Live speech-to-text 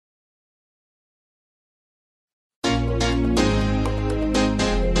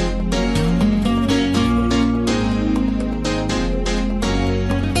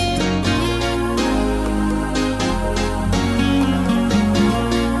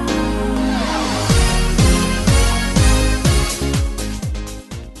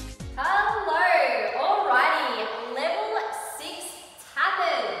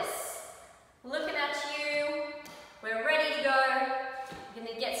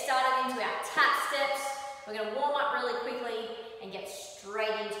we're going to warm up really quickly and get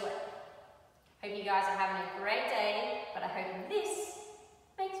straight into it. Hope you guys are having a great day, but I hope this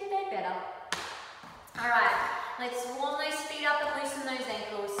makes your day better. Alright, let's warm those feet up and loosen those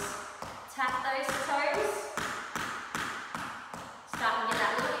ankles. Tap those toes. Start to get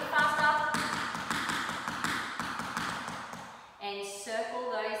that a little bit faster. And circle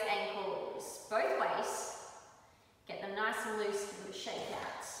those ankles both ways. Get them nice and loose, give them a shake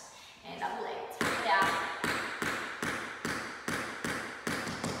out. And up leg, tap it out.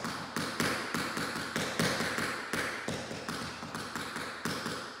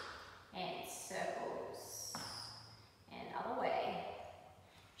 And circles. And other way.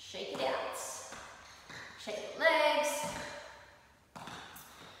 Shake it out. Shake the legs.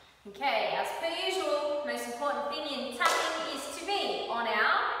 Okay, as per usual, most important thing in tapping is to be on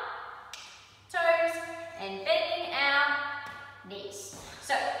our toes and bending our knees.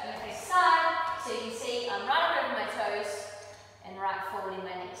 So, I'm going to face side, so you can see I'm right over my toes and right forward in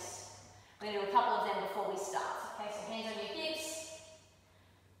my knees. We're going to do a couple of them before we start. Okay, so hands on your hips,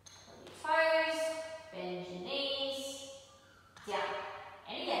 on your toes, bend your knees, down,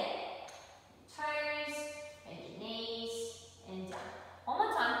 and again. Toes, bend your knees, and down. One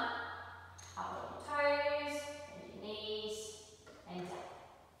more time. Up on your toes, bend your knees, and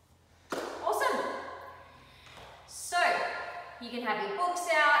down. Awesome. So, you can have your books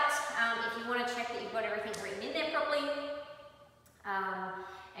out if you want to check that you've got everything written in there properly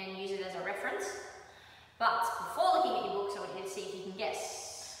and use it as a reference. But before looking at your books, I want you to see if you can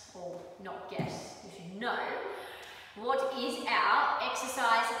guess, or not guess, you should know, what is our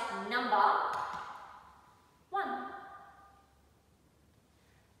exercise number 1.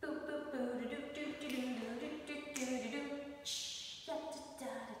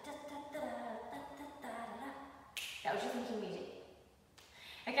 That was your thinking music.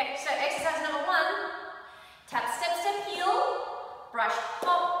 Okay, so exercise number 1, tap, step, step, heel, brush,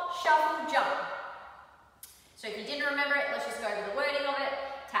 hop, shuffle, jump. So if you didn't remember it, let's just go over the wording of it.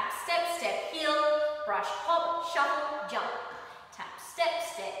 Tap, step, step, heel, brush, hop, shuffle, jump. Tap, step,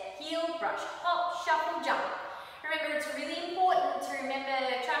 step, heel, brush, hop, shuffle, jump. Remember, it's really important to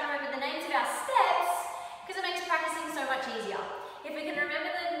try and remember the names of our steps because it makes practicing so much easier. If we can remember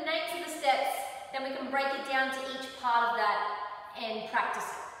the names of the steps, then we can break it down to each part of that and practice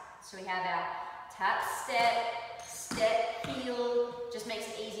it. So we have our tap, step, step, heel, just makes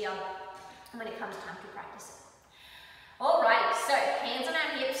it easier when it comes time to practice it. Alright, so hands on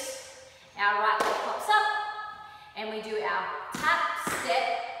our hips, our right leg pops up, and we do our tap,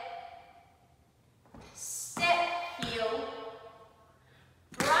 step, step, heel,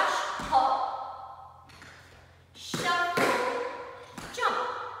 brush, hop, shuffle, jump.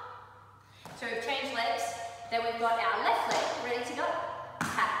 So we've changed legs, then we've got our left leg ready to go.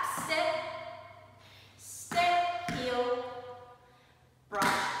 Tap, step, step, heel, brush,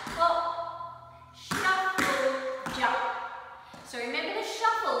 hop, shuffle, jump. So remember the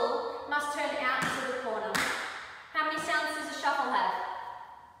shuffle must turn out into the corner. How many sounds does a shuffle have?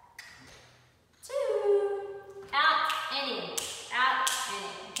 2. Out and in,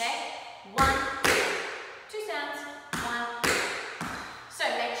 okay? 1, 2 sounds, 1. So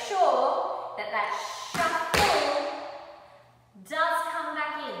make sure that that shuffle does come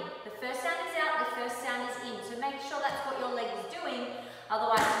back in. The first sound is out, the first sound is in. So make sure that's what your leg is doing.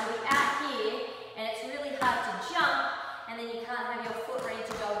 Otherwise you'll be out here and it's really hard to jump and then you can't have your foot ready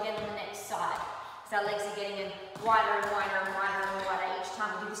to go again on the next side. So our legs are getting wider and wider and wider and wider each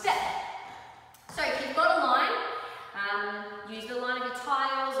time we do the step. So if you've got a line, use the line of your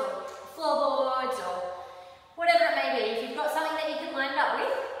tiles or floorboards or whatever it may be. If you've got something that you can line it up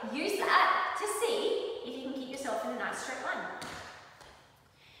with, use that to see if you can keep yourself in a nice straight line.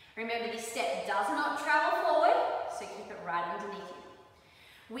 Remember, this step does not travel forward, so keep it right underneath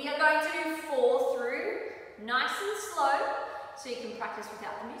you. We are going to do 4 through, nice and slow, so you can practice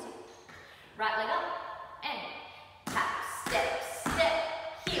without the music. Right leg up, and tap, step, step,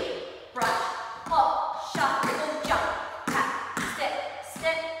 heel, brush, hop, shuffle, jump. Tap, step,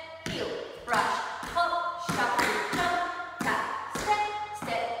 step, heel, brush, hop, shuffle, jump. Tap, step,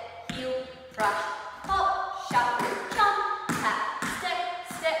 step, heel, brush, hop, shuffle, jump. Tap, step,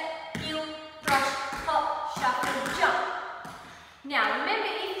 step, heel, brush, hop, shuffle, jump. Now remember,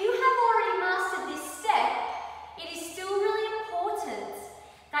 if you have already mastered this step, it is still really important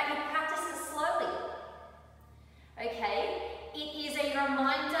that you practice it slowly. Okay? It is a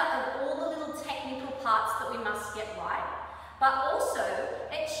reminder of all the little technical parts that we must get right, but also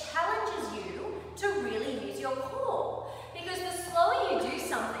it challenges you to really use your core. Because the slower you do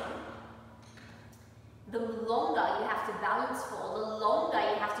something, the longer you have to balance for, the longer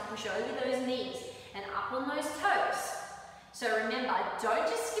you have to push over those knees, and up on those toes. So remember, don't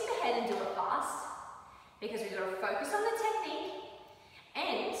just skip ahead and do it fast, because we've got to focus on the technique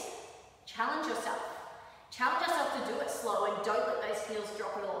and challenge yourself. Challenge yourself to do it slow and don't let those heels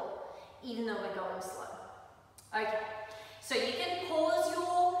drop at all, even though we're going slow. Okay, so you can pause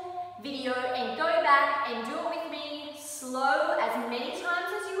your video and go back and do it with me slow as many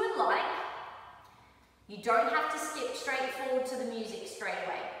times as you would like. You don't have to skip straight forward to the music straight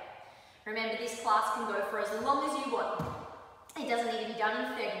away. Remember, this class can go for as long as you want. It doesn't need to be done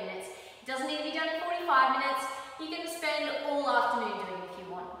in 30 minutes. It doesn't need to be done in 45 minutes. You can spend all afternoon doing it if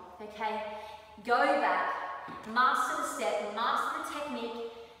you want, okay? Go back, master the step, master the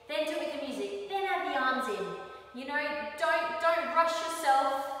technique, then do it with the music, then add the arms in. You know, don't rush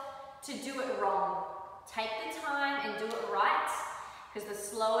yourself to do it wrong. Take the time and do it right, because the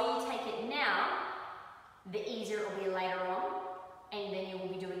slower you take it now, the easier it will be later on, and then you will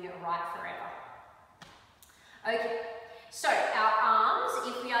be doing it right forever. Okay, so our arms,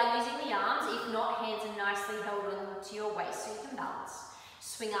 if we are using the arms, if not, hands are nicely held onto your waist so you can balance.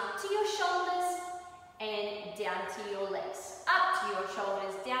 Swing up to your shoulders and down to your legs. Up to your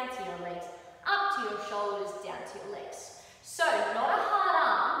shoulders, down to your legs. Up to your shoulders, down to your legs. So, not a hard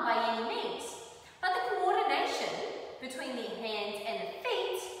arm by any means, but the coordination between the hands and the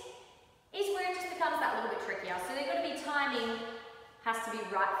feet is where it just becomes that little bit trickier. So they've got to be timing, has to be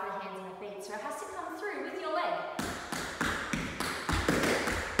right for the hands and the feet. So it has to come through with your leg.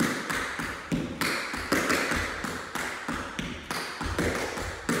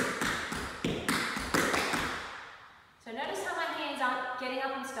 So notice how my hands aren't getting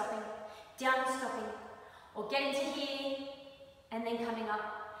up and stopping, down and stopping, or getting to here and then coming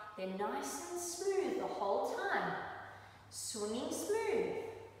up. They're nice and smooth the whole time. Swinging smooth.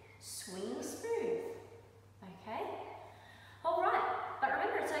 Swinging smooth. Okay? All right. But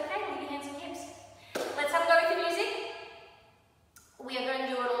remember, it's okay. Leave your hands on hips. Let's have a go with the music. We are going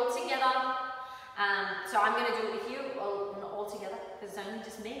to do it all together. So I'm going to do it with you, well, not all together, because it's only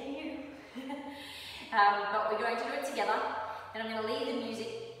just me and you. But we're going to do it together. And I'm going to leave the music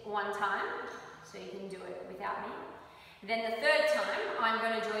one time, so you can do it without me. Then the third time, I'm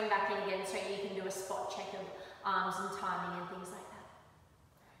going to join back in again so you can do a spot check of arms and timing and things like that.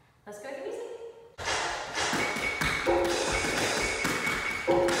 Let's go with the music.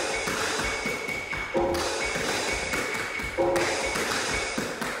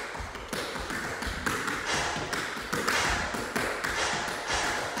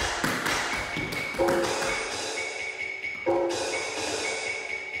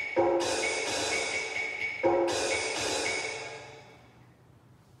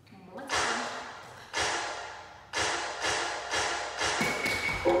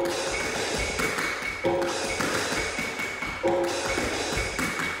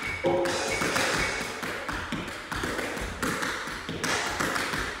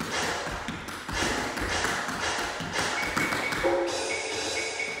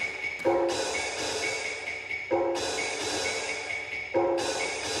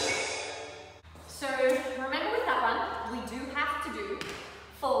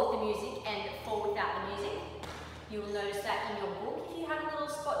 You will notice that in your book if you had a little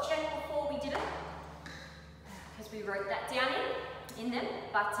spot check before we did it, because we wrote that down in them.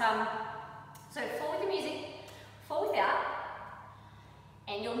 But so 4 with the music, 4 without,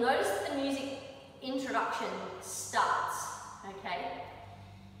 and you'll notice that the music introduction starts, okay?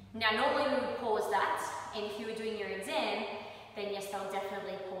 Now normally we would pause that, and if you were doing your exam, then yes, they'll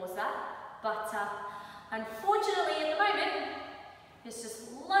definitely pause that. But unfortunately at the moment, it's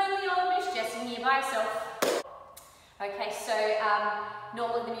just lonely old Miss Jessie here by herself. Okay, so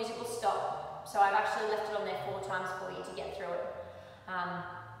normally the music will stop. So I've actually left it on there 4 times for you to get through it.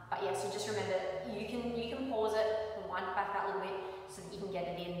 But yeah, so just remember, you can pause it and wind it back out a little bit so that you can get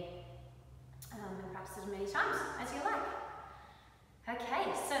it in and practice it as many times as you like.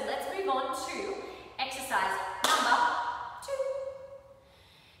 Okay, so let's move on to exercise number 2.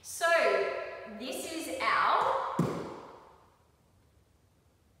 So this is our,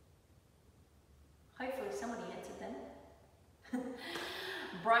 hopefully somebody answered them.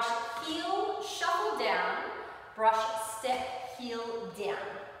 Brush, heel, shuffle down, brush, step, heel, down.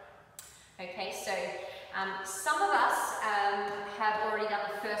 Okay, so some of us have already done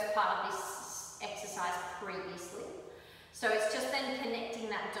the first part of this exercise previously. So it's just then connecting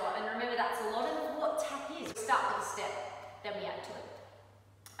that dot. And remember, that's a lot of what tap is. We start with a step, then we add to it.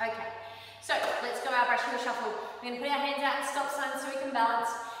 Okay, so let's go our brush, heel, shuffle. We're going to put our hands out in stop sign so we can balance.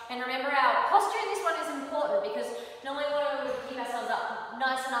 And remember, our posture in this one is important because normally we want to keep ourselves up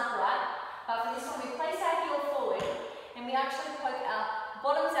nice and upright. But for this one, we place our heel forward and we actually poke our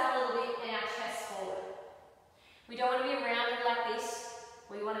bottoms out a little bit and our chest forward.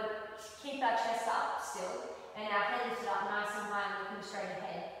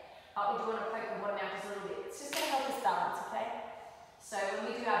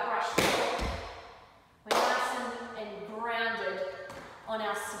 do our brush heel, we're nice and grounded on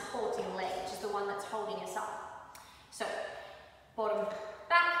our supporting leg, which is the one that's holding us up. So, bottom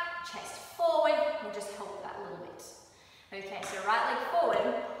back, chest forward, we'll just help that a little bit. Okay, so right leg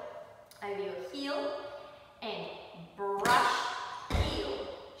forward, over your heel, and brush, heel,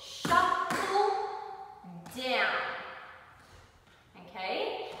 shuffle, down.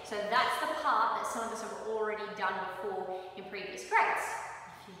 Okay, so that's the part that some of us have already done before in previous grades,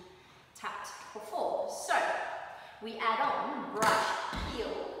 if you tapped before. So, we add on brush,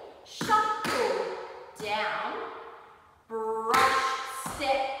 heel, shuffle, down, brush,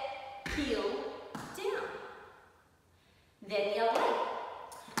 step, heel, down. Then the other leg.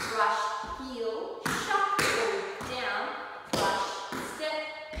 Brush, heel, shuffle, down, brush, step,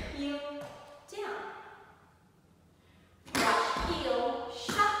 heel, down. Brush, heel,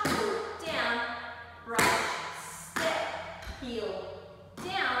 shuffle, down, brush, step, heel,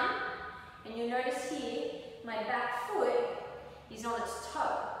 down. And you'll notice here, my back foot is on its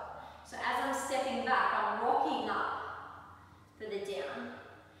toe. So as I'm stepping back, I'm rocking up for the down,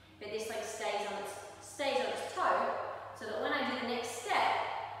 but this leg stays on its toe, so that when I do the next step,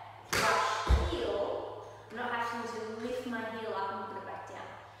 brush, heel, I'm not having to lift my heel up and put it back down.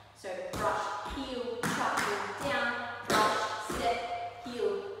 So brush, heel, shuffle, down, brush, step,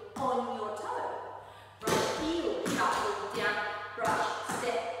 heel, on your toe. Brush, heel, shuffle, down, brush,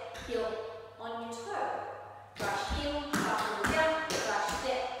 step, heel, on your toe. Brush, heel, shuffle, down, brush,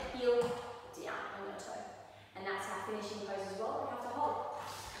 step, heel, down on your toe. And that's our finishing pose as well. We have to hold it.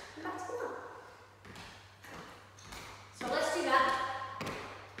 And back to the one. So let's do that.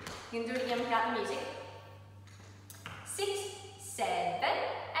 You can do it again without the music. 6, 7, 8,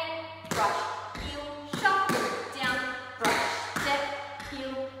 brush, heel, shuffle, down, brush, step,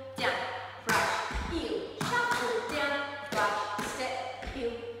 heel, down, brush, heel, shuffle, down, brush, step,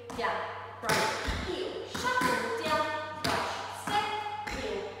 heel, down, brush, heel, shuffle, down, brush, step,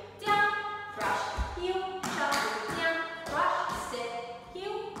 heel, down, brush, heel, shuffle, down, brush, step,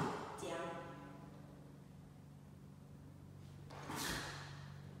 heel, down.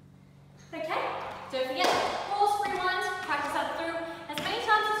 Okay, don't forget, pause, rewind, practice that through as many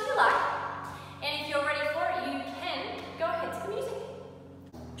times as you like. And if you're ready for it, you can go ahead to the music.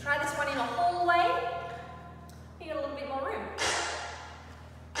 Try this one in a hallway. You got a little bit more room.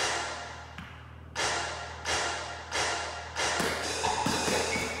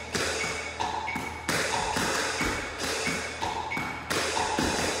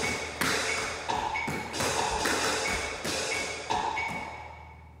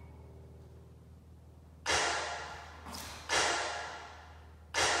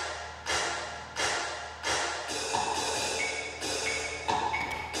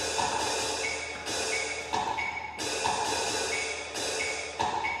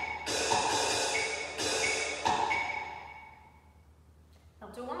 I'll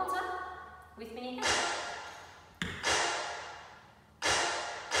do it one more time with me again.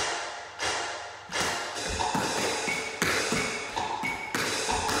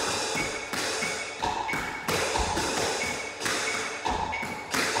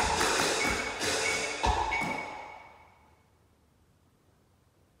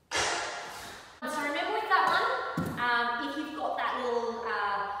 So remember with that one, if you've got that little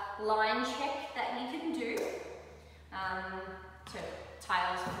line check that you can do, to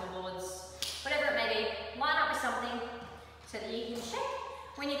tiles, floorboards, whatever it may be, line up with something so that you can check.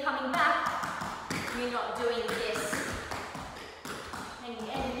 When you're coming back, you're not doing this and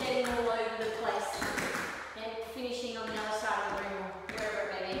getting all over the place and finishing on the other side of the room or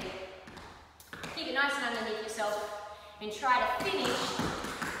wherever it may be. Keep it nice and underneath yourself and try to finish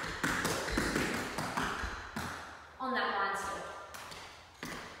on that line still.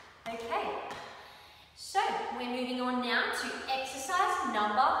 Okay. So, we're moving on now to exercise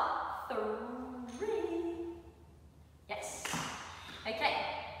number 3. Yes. Okay.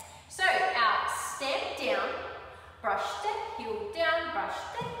 So, our step down, brush step, heel down, brush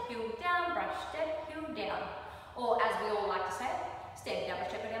step, heel down, brush step, heel down. Or as we all like to say, step down,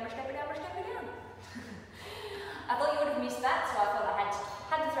 brush step down, brush step down, brush step down. I thought you would have missed that, so I thought I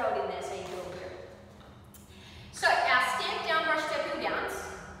had to throw it in there so you could all hear it. So, our step down, brush step, heel downs.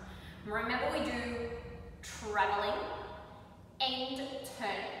 Remember we do traveling and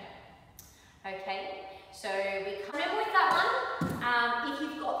turning. Okay, so remember with that one, if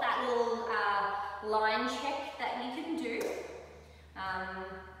you've got that little line check that you can do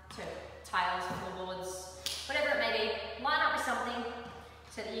to tiles, floorboards, whatever it may be, line up with something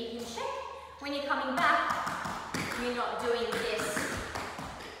so that you can check. When you're coming back, you're not doing this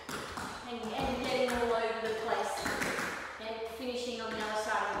and getting all over the place and finishing on the other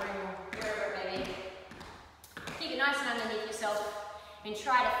side and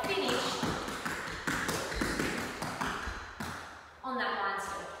try to finish on that line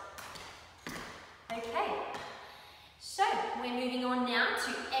still. Okay, so we're moving on now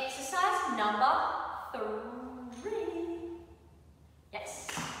to exercise number 3. Yes.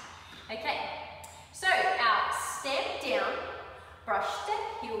 Okay, so our step down, brush step,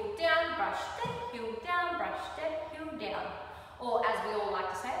 heel down, brush step, heel down, brush step, heel down. Or as we all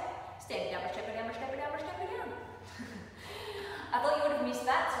like to say, step down, brush step down, brush step down, brush step down. I thought you would have missed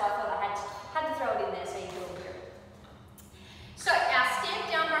that, so I thought I had to throw it in there so you could all hear it. So our step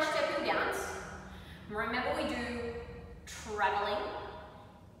down, brush step, heel downs. Remember we do traveling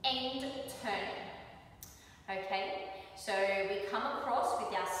and turning. Okay, so we come across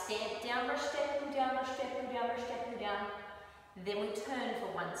with our step down, brush step, heel down, brush step, heel down, brush step, heel down. Then we turn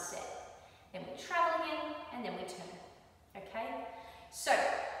for one set. Then we travel again, and then we turn. Okay, so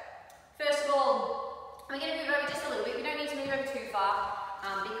first of all, we're going to move over just a little bit. We don't need to move over too far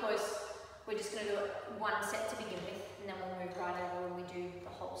because we're just going to do it one set to begin with, and then we'll move right over when we do the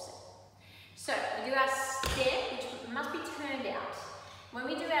whole set. So we do our step, which must be turned out. When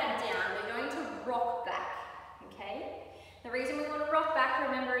we do our down, we're going to rock back. Okay, the reason we want to rock back,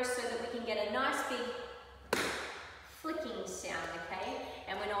 remember, is so that we can get a nice big flicking sound. Okay,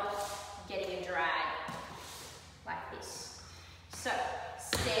 and we're not getting a drag like this. So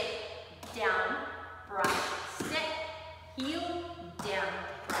step down, brush, step, heel, down,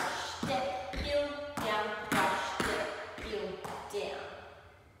 brush, step, heel, down, brush, step, heel, down.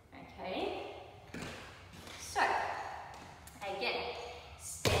 Okay? So, again,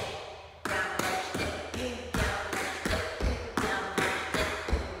 step, down, brush, step, heel, down, brush, step, heel, down, brush, step,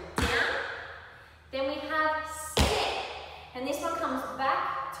 heel, down. Then we have step, and this one comes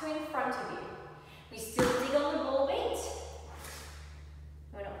back to in front of you. We still dig on the ball beat.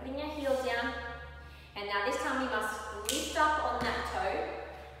 We're not putting our heel down. And now this time we must lift up on that toe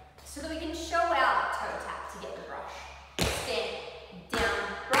so that we can show our toe tap to get the brush. Step, down,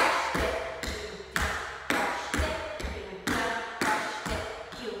 brush, step, heel, down, brush, step, heel, down, brush, step,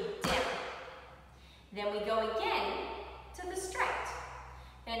 heel, down. Then we go again to the straight.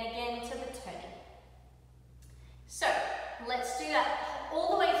 Then again to the turning. So let's do that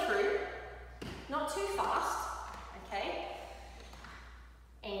all the way through. Not too fast, okay?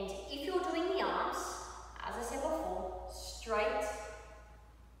 And if you're doing the arms, as I said before, straight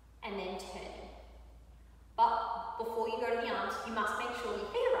and then turning. But before you go to the arms, you must make sure your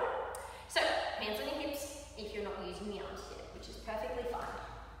feet are right. So, hands on your hips if you're not using the arms yet, which is perfectly fine.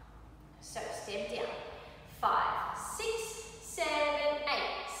 So, step down. 5, 6, 7,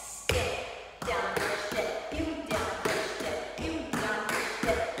 8. Step down, brush, step, heel down, brush, step, heel down, brush,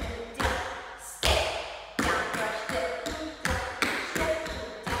 step, heel down. Step down, brush, step, heel down, brush, step,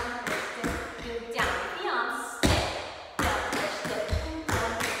 heel down, brush, step, heel down. The arms, step down, brush, step, heel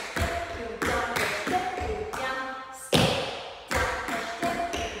down, brush, step, heel down, brush, step, heel down. Step down, brush, step,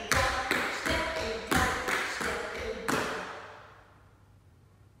 heel down, brush, step, heel down, brush, step, heel down.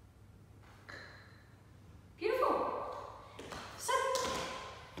 Beautiful. So,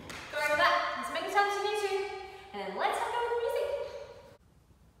 go over that. Let's make it sound as you need to. And then let's have a go with the music.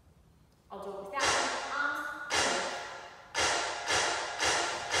 I'll do it without the arms.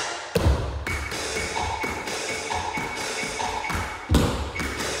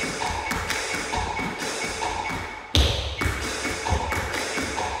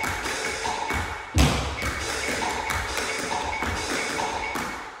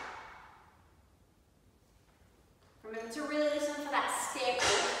 Remember to really listen for that step.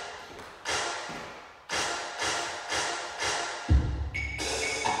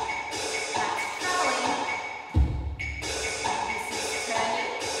 That's traveling. This is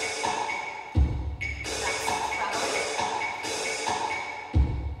turning. That's traveling.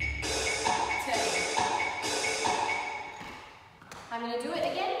 Turning. I'm going to do it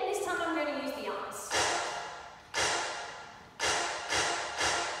again. This time I'm going to use the arms.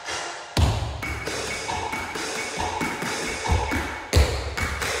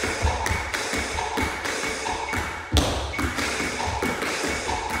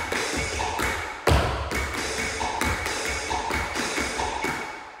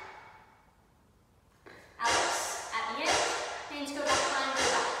 Alex, at the end, hands go back, line go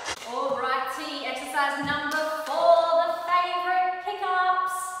back. Alrighty, exercise number 4, the favourite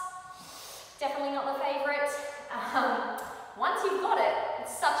pickups. Definitely not the favourite. Once you've got it,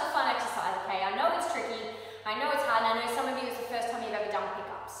 it's such a fun exercise, okay? I know it's tricky, I know it's hard, and I know some of you it's the first time you've ever done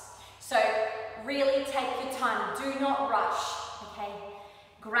pickups. So really take your time, do not rush, okay?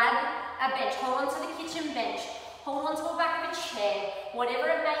 Grab a bench, hold on to the kitchen bench, hold on to the back of a chair, whatever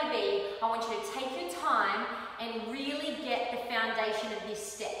it may be, I want you to take your time and really get the foundation of this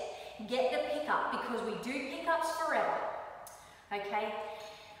step. Get the pickup, because we do pickups forever. Okay?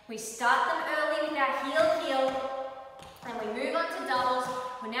 We start them early with our heel, and we move on to doubles.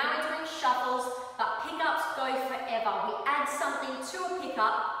 Now we're doing shuffles, but pickups go forever. We add something to a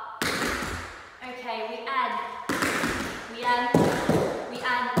pickup. Okay, we add.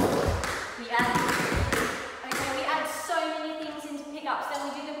 Okay, we add so many things into pickups. Then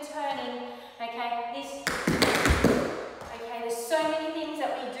we do them turning. Okay, okay, there's so many things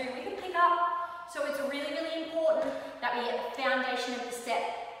that we do with a pickup. So it's really, really important that we get the foundation of the step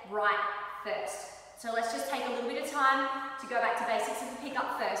right first. So let's just take a little bit of time to go back to basics of the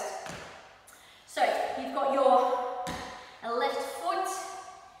pickup first. So you've got your left foot.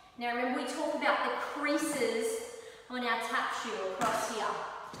 Now remember, we talk about the creases on our tap shoe across here.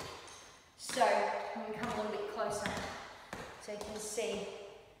 So I'm going to come a little bit closer so you can see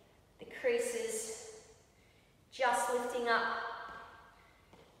the creases just lifting up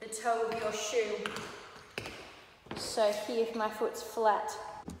the toe of your shoe. So here my foot's flat.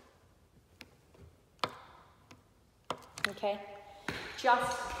 Okay,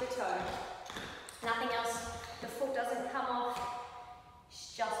 just the toe, nothing else. The foot doesn't come off,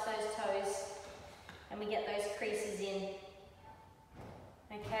 it's just those toes, and we get those creases in.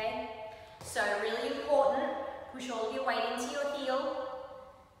 Okay, so really important, push all of your weight into your heel,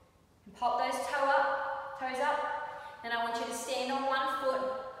 and pop those toes up. Then I want you to stand on one foot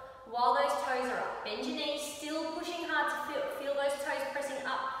while those toes are up. Bend your knees, still pushing hard to feel those toes pressing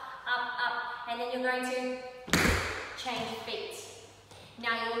up, and then you're going to change feet.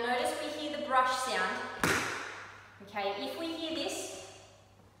 Now you'll notice we hear the brush sound. Okay, if we hear this,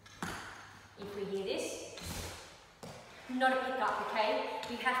 not a pickup, okay?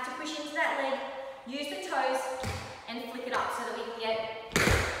 We have to push into that leg, use the toes, and flick it up so that we can get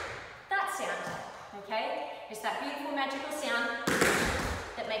that sound, okay? It's that beautiful magical sound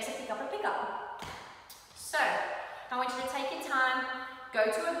that makes a pickup a pickup. So, I want you to take your time, go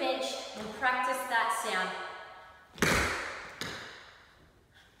to a bench, and practice that sound.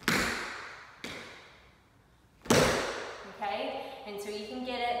 Okay, until you can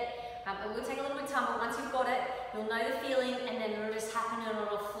get it. It will take a little bit of time, but once you've got it, you'll know the feeling, and then it'll just happen and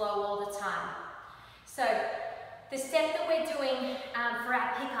it'll flow all the time. So, the step that we're doing for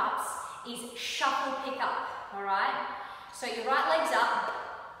our pickups is shuffle pickup, all right? So your right leg's up,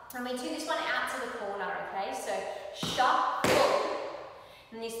 and we do this one out to the corner, okay? So shuffle,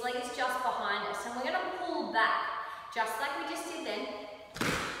 and this leg is just behind us, and we're gonna pull back, just like we just did then,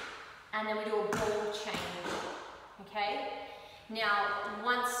 and then we do a ball change, okay? Now,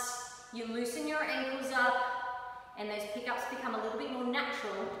 once you loosen your ankles up, and those pickups become a little bit more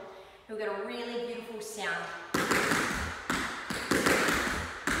natural, you'll get a really beautiful sound.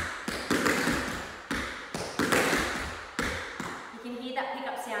 You can hear that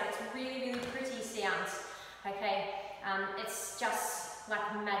pickup sound. It's really, really pretty sounds. Okay, it's just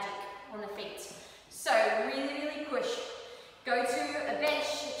like magic on the feet. So really, really push. Go to a bench,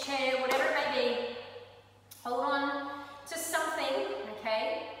 a chair, whatever it may be. Hold on to something,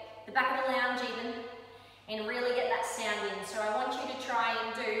 okay, the back of the lounge even, and really get that sound in. So I want you to try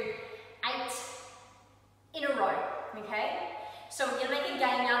and do 8 in a row, okay? So we're gonna make a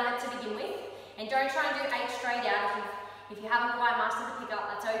game out of it to begin with, and don't try and do 8 straight out. If you haven't quite mastered the pickup,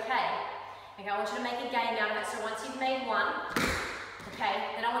 that's okay. Okay, I want you to make a game out of it. So once you've made 1,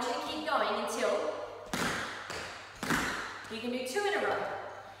 okay, then I want you to keep going until you can do 2 in a row.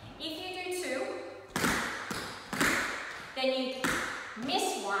 If you do 2, then you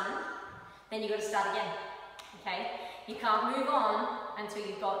miss 1, then you've got to start again, okay? You can't move on until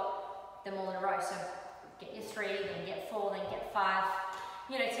you've got them all in a row. So get your 3, then get 4, then get 5.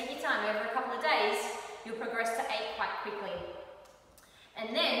 You know, take your time. Over a couple of days, you'll progress to 8 quite quickly.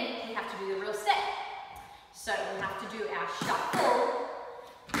 And then we have to do the real step. So we have to do our shuffle,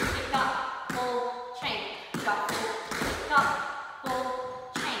 pick up, ball, change, shuffle, pick up,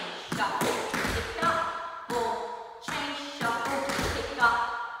 ball, change, shuffle, pick up, ball, change, shuffle, pick up,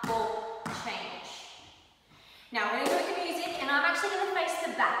 ball, change. Now we're going to do it to music, and I'm actually going to face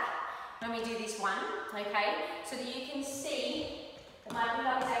the back when we do this one, okay? So that you can see that my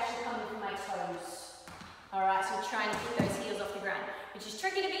pickup is actually coming from my toes. Alright, so we're trying to keep those heels off the ground, which is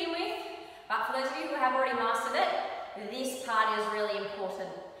tricky to begin with, but for those of you who have already mastered it, this part is really important.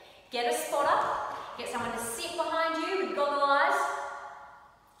 Get a spotter, get someone to sit behind you with goggle eyes,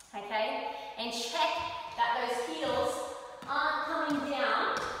 okay, and check that those heels aren't coming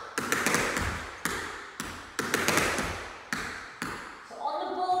down. So on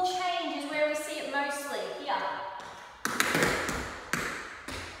the ball change is where we see it mostly, here.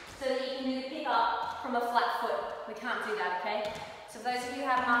 from a flat foot. We can't do that, okay? So for those of you who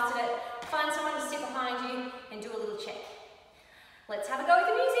have mastered it, find someone to sit behind you and do a little check. Let's have a go with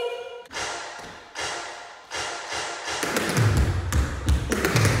the music.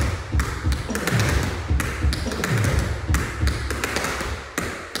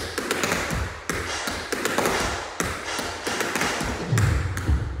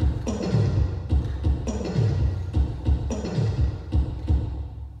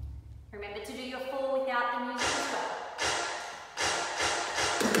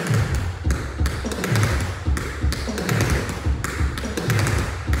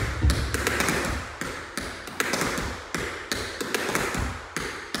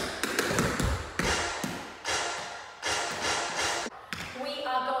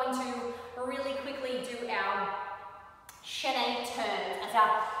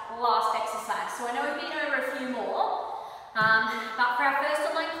 Last exercise. So I know we've been over a few more, but for our first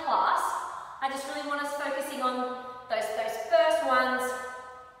online class, I just really want us focusing on those first ones,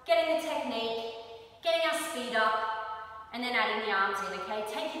 getting the technique, getting our speed up, and then adding the arms in, okay?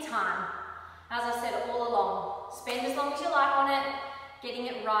 Take your time. As I said all along, spend as long as you like on it, getting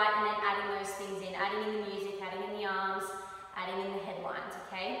it right, and then adding those things in, adding in the music, adding in the arms, adding in the headlines,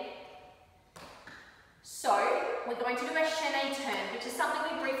 okay? So, we're going to do a chaîné turn, which is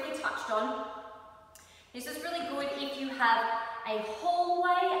something we briefly touched on. This is really good if you have a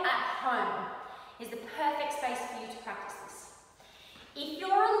hallway at home. It's the perfect space for you to practice this. If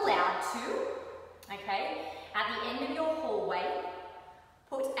you're allowed to, okay, at the end of your hallway,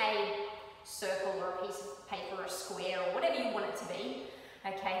 put a circle or a piece of paper or a square or whatever you want it to be,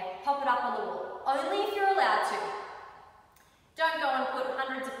 okay, pop it up on the wall. Only if you're allowed to. Don't go and put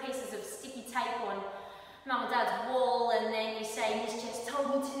hundreds of pieces of sticky tape on Mum and Dad's wall and then you say, Miss Jess told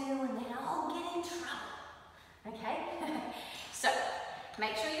me to, and then I'll get in trouble. Okay? So,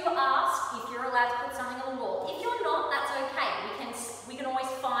 make sure you ask if you're allowed to put something on the wall. If you're not, that's okay. We can always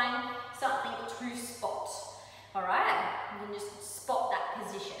find something to spot. Alright? You can just spot that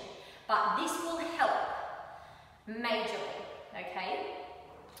position. But this will help majorly. Okay?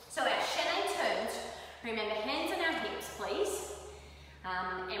 So our chaîné turns, remember hands on our hips, please.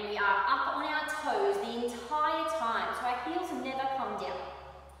 And we are up on our toes the entire time, so our heels never come down.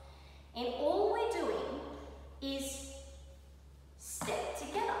 And all we're doing is step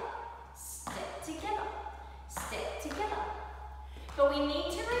together, step together, step together. But we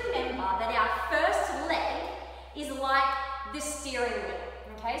need to remember that our first leg is like the steering wheel,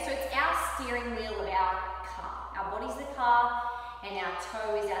 okay? So it's our steering wheel of our car. Our body's the car, and our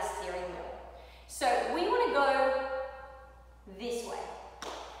toe is our steering wheel. So we want to go this way.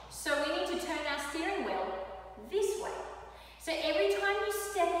 So we need to turn our steering wheel this way. So every time you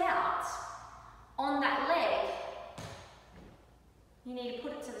step out on that leg, you need to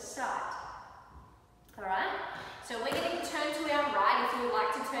put it to the side. Alright? So we're going to turn to our right. If you would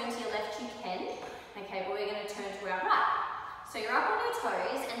like to turn to your left, you can. Okay, but we're going to turn to our right. So you're up on your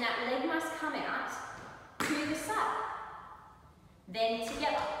toes and that leg must come out to the side. Then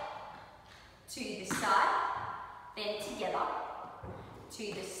together. To the side, then together.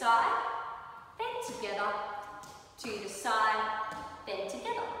 To the side, then together, to the side, then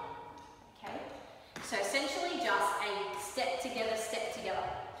together. Okay? So essentially just a step together, step together.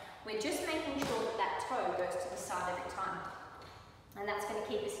 We're just making sure that that toe goes to the side every time. And that's going to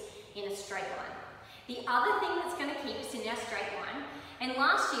keep us in a straight line. The other thing that's going to keep us in our straight line, and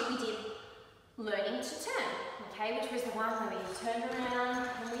last year we did learning to turn, okay, which was the one where we turned around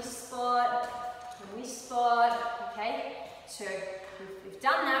and we spot, okay? So we've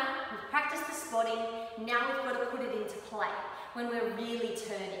done that, we've practiced the spotting, now we've got to put it into play when we're really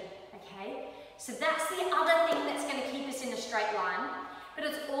turning, okay? So that's the other thing that's going to keep us in a straight line, but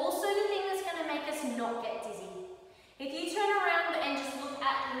it's also the thing that's going to make us not get dizzy. If you turn around and just look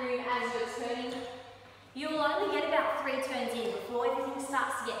at the room as you're turning, you'll only get about 3 turns in before everything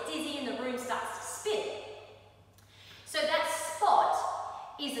starts to get dizzy and the room starts to spin. So that spot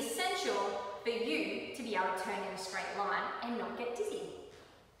is essential for you to be able to turn in a straight line and not get dizzy.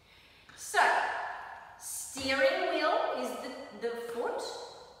 So, steering wheel is the foot,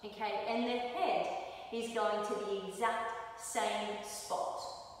 okay, and the head is going to the exact same spot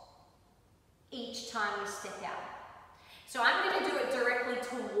each time we step out. So I'm going to do it directly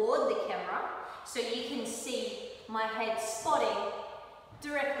toward the camera so you can see my head spotting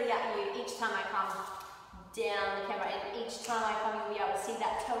directly at you each time I come down the camera, and each time I come you'll be able to see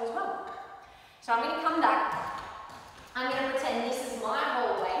that toe as well. So I'm going to come back, I'm going to pretend this is my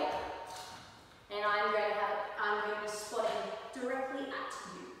hallway, and I'm going to be spotting directly at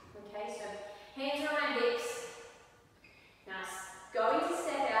you. Okay, so hands on my hips. Now, going to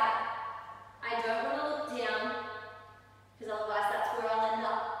step out, I don't want to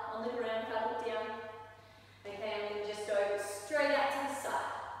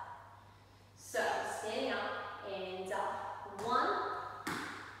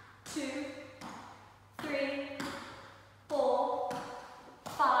 2, 3, 4,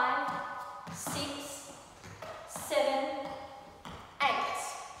 5, 6, 7, 8.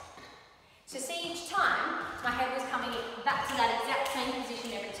 So see, each time my head was coming back to that exact same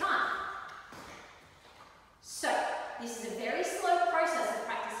position every time. So this is a very slow process of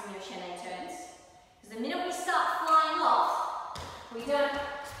practicing your chaîné turns. Because the minute we start flying off, we're going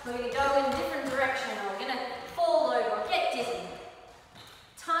to go in a different direction, or we're going to fall over or get dizzy.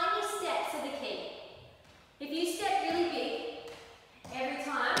 Tiny steps are the key. If you step really big every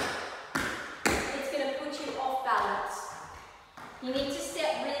time, it's going to put you off balance. You need to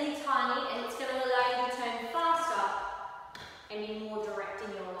step really tiny, and it's going to allow you to turn faster and be more direct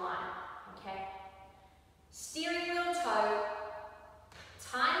in your line. Okay? Steering wheel toe,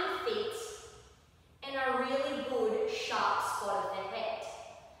 tiny feet, and a really good sharp spot of the head.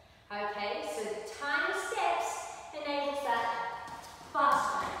 Okay, so the tiny steps enables that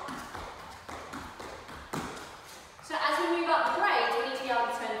fast turn. So as we move up the grades, we need to be able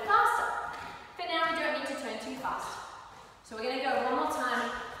to turn faster. But now we don't need to turn too fast. So we're going to go one more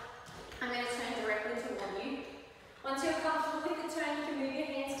time. I'm going to turn directly toward you. Once you're comfortable with the turn, you can move your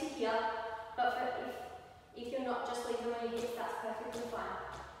hands to here. But if you're not, just leave them on your hips, that's perfectly fine.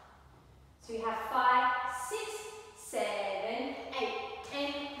 So we have 5, 6, 7, 8,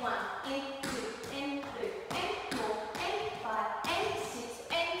 and 1, and 2, and 3, and 4, and 5, and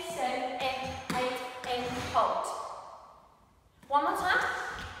 6, and 7, and 8, and hold. One more time.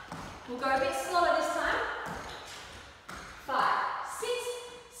 We'll go a bit slower this time. 5, 6,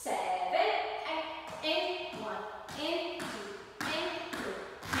 7, 8, and 1, and 2, and 3,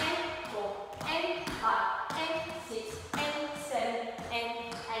 and 4, and 5, and 6, and 7, and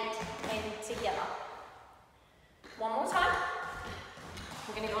 8, and together. One more time.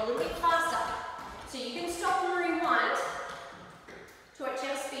 We're going to go a little bit faster. So you can stop and rewind to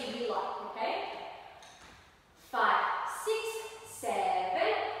whichever speed you like, okay? 5, 6, 7, 8,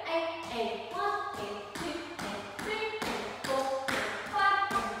 and 1, and 2, and 3, and 4, and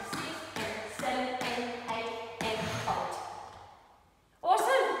 5, and 6, and 7, and 8, and hold.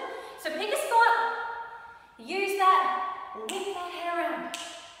 Awesome. So pick a spot, use that, whip that head around,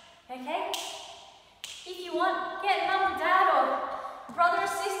 okay? If you want, get mum and dad or brother or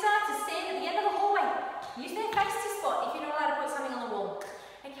sister to stand at the end of the hallway. Use their face to spot if you're not allowed to put something on the wall.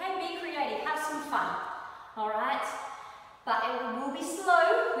 Okay, be creative, have some fun. Alright? But it will be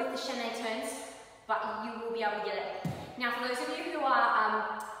slow with the chaîné turns, but you will be able to get it. Now for those of you who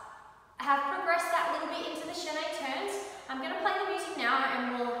are have progressed that little bit into the chaîné turns, I'm going to play the music now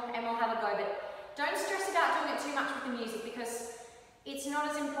and we'll have a go. But don't stress about doing it too much with the music, because it's not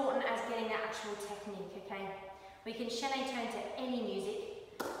as important as getting that actual technique, okay? We can chaîné turn to any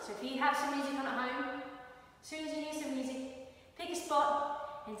music. So if you have some music on at home, as soon as you hear some music, pick a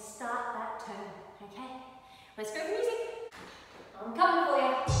spot and start that turn, okay? Let's go for music. I'm coming for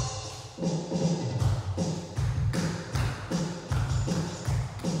you.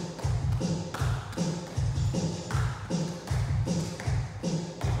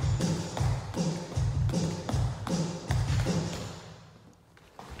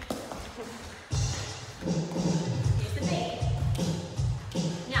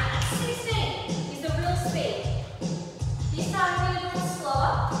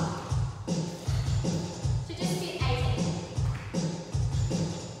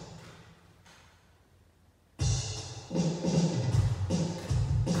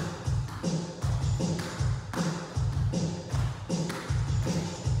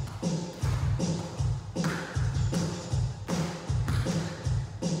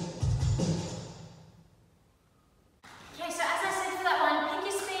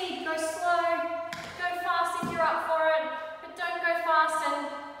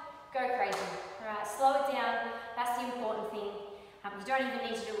 You don't even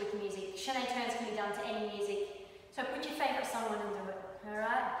need to do it with music. Chaîné turns can be done to any music. So put your favourite song on and do it,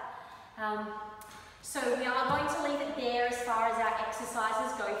 alright? So we are going to leave it there as far as our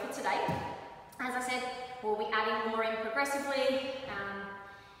exercises go for today. As I said, we'll be adding more in progressively.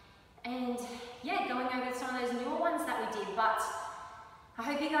 And yeah, going over some of those newer ones that we did. But I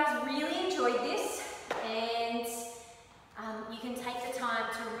hope you guys really enjoyed this, and you can take the time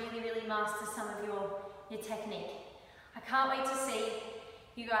to really master some of your technique. I can't wait to see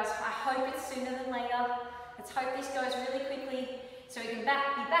you guys. I hope it's sooner than later. Let's hope this goes really quickly so we can be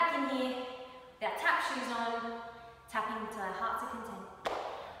back in here with our tap shoes on, tapping until our hearts are content.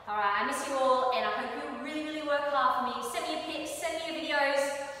 Alright, I miss you all, and I hope you really work hard for me. Send me your pics, send me your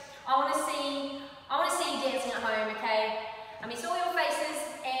videos. I want to see you dancing at home, okay? I miss all